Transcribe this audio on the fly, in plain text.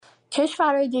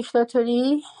کشورهای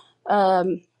دیکتاتوری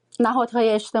نهادهای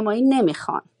اجتماعی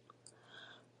نمیخوان.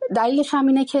 دلیلش هم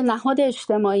اینه که نهاد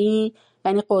اجتماعی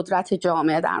یعنی قدرت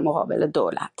جامعه در مقابل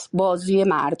دولت، بازوی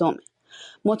مردم،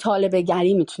 مطالبه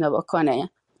گری میتونه بکنه،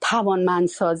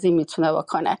 توانمندسازی میتونه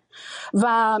بکنه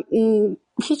و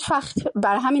هیچ وقت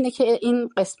بر همینه که این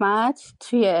قسمت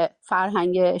توی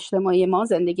فرهنگ اجتماعی ما،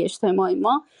 زندگی اجتماعی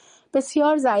ما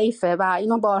بسیار ضعیفه و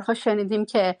اینو بارها شنیدیم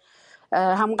که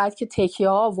همونقدر که تکیه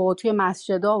ها و توی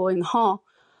مسجدها و اینها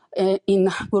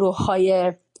این گروه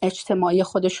های اجتماعی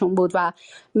خودشون بود و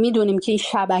میدونیم که این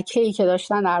شبکه‌ای که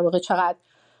داشتن در واقع چقدر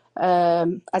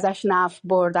ازش نفع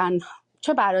بردن،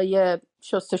 چه برای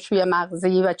شستشوی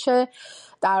مغزی و چه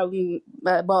در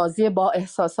بازی با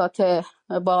احساسات،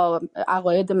 با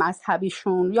عقاید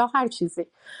مذهبیشون یا هر چیزی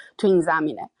تو این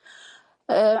زمینه.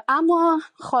 اما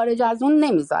خارج از اون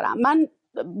نمیذارم من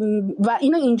و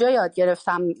اینو اینجا یاد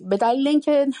گرفتم به دلیل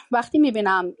اینکه وقتی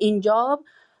میبینم اینجا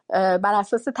بر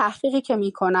اساس تحقیقی که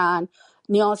میکنن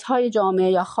نیازهای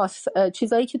جامعه یا خاص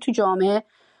چیزایی که تو جامعه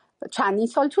چندین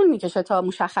سال طول میکشه تا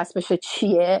مشخص بشه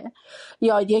چیه،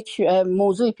 یا یک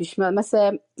موضوعی پیش میاد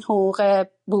مثل حقوق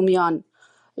بومیان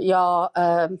یا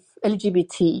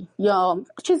LGBT یا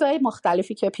چیزهای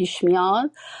مختلفی که پیش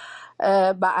میاد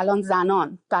و الان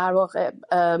زنان در واقع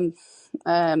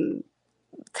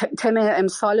تم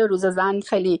امسال روز زن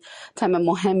خیلی تم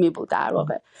مهمی بود در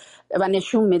واقع و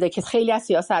نشون میده که خیلی از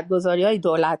سیاستگذاری‌های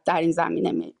دولت در این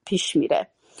زمینه پیش میره.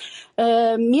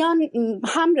 میان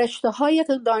هم رشته‌های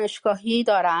دانشگاهی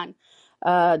دارن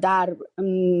در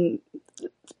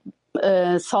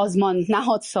سازمان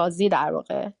نهادسازی در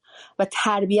واقع و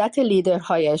تربیت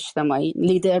لیدرهای اجتماعی،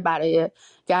 لیدر برای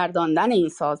گرداندن این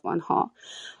سازمان‌ها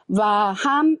و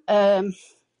هم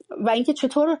و اینکه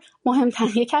چطور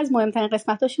یکی از مهمترین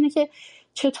قسمتاش اینه که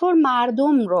چطور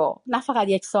مردم رو، نه فقط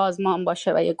یک سازمان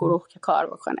باشه و یک گروه که کار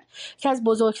بکنه، که از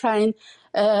بزرگترین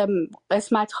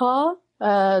قسمت‌ها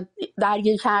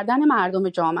درگیر کردن مردم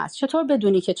جامعه است. چطور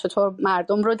بدونی که چطور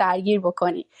مردم رو درگیر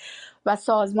بکنی و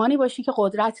سازمانی باشی که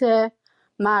قدرت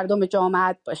مردم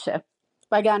جامعه باشه،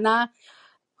 وگرنه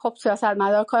خب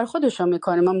سیاستمدار کار خودشون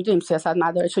میکنه. ما میدونیم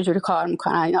سیاستمدار چجوری کار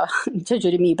میکنن یا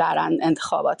چجوری میبرن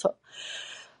انتخاباتو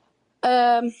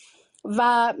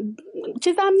و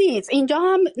چیزم نیست. اینجا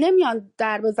هم نمیان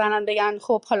در بزنن بگن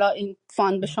خب حالا این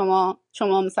فاند به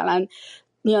شما مثلا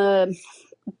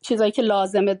چیزایی که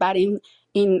لازمه برای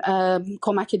این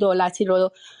کمک دولتی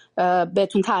رو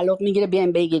بهتون تعلق میگیره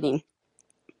بیاین بگیرین.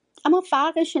 اما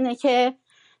فرقش اینه که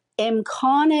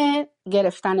امکان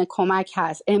گرفتن کمک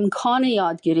هست، امکان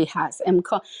یادگیری هست،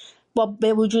 امکان با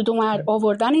به وجود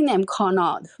آوردن این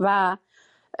امکانات و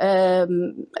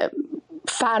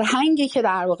فرهنگی که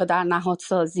در واقع در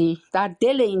نهادسازی در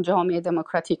دل این جامعه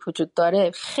دموکراتیک وجود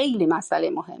داره خیلی مسئله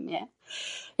مهمیه.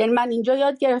 یعنی من اینجا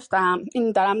یاد گرفتم،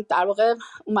 این دارم در واقع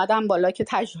اومدم بالا که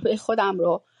تجربه خودم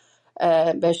رو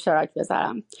به اشتراک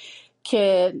بذارم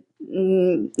که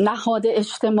نهاد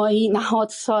اجتماعی،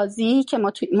 نهادسازی که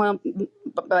ما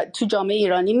تو جامعه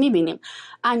ایرانی میبینیم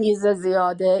انگیزه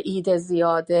زیاده، ایده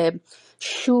زیاده،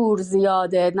 شور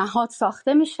زیاده، نهاد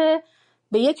ساخته میشه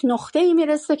به یک نقطه‌ای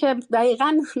میرسه که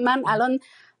دقیقاً من الان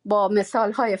با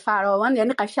مثال‌های فراوان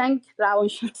یعنی قشنگ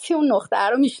روانشناسی اون نقطه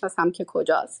رو میشناسم که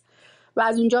کجاست و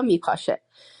از اونجا میپاشه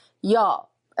یا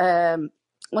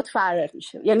متفرق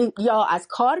میشه، یعنی یا از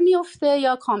کار میفته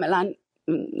یا کاملا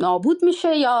نابود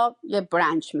میشه یا یه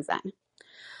برنچ میزنه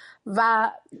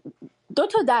و دو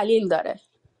تا دلیل داره.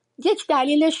 یک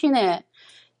دلیلش اینه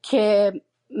که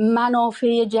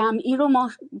منافع جمعی رو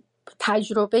ما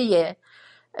تجربه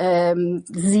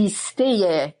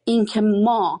زیسته این که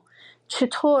ما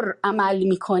چطور عمل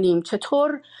میکنیم،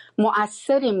 چطور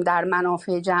مؤثریم در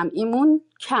منافع جمعیمون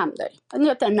کم داریم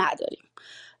یا نداریم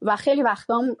و خیلی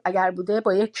وقتا هم اگر بوده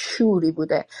با یک شوری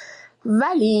بوده.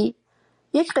 ولی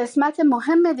یک قسمت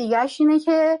مهم دیگهش اینه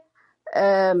که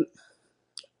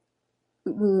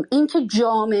اینکه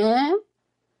جامعه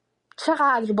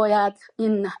چقدر باید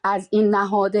از این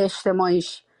نهاد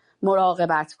اجتماعیش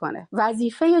مراقبت کنه.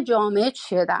 وظیفه جامعه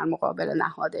چیه در مقابل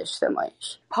نهاد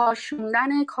اجتماعیش؟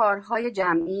 پاشوندن کارهای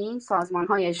جمعی،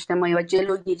 سازمانهای اجتماعی و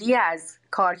جلوگیری از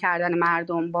کار کردن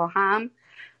مردم با هم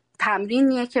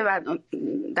تمرینیه که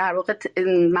در واقع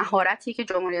مهارتی که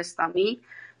جمهوری اسلامی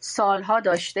سالها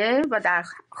داشته و در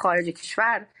خارج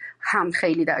کشور هم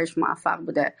خیلی درش موفق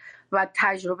بوده و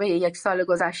تجربه یک سال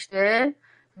گذشته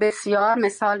بسیار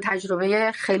مثال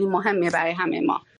تجربه خیلی مهمیه برای همه ما.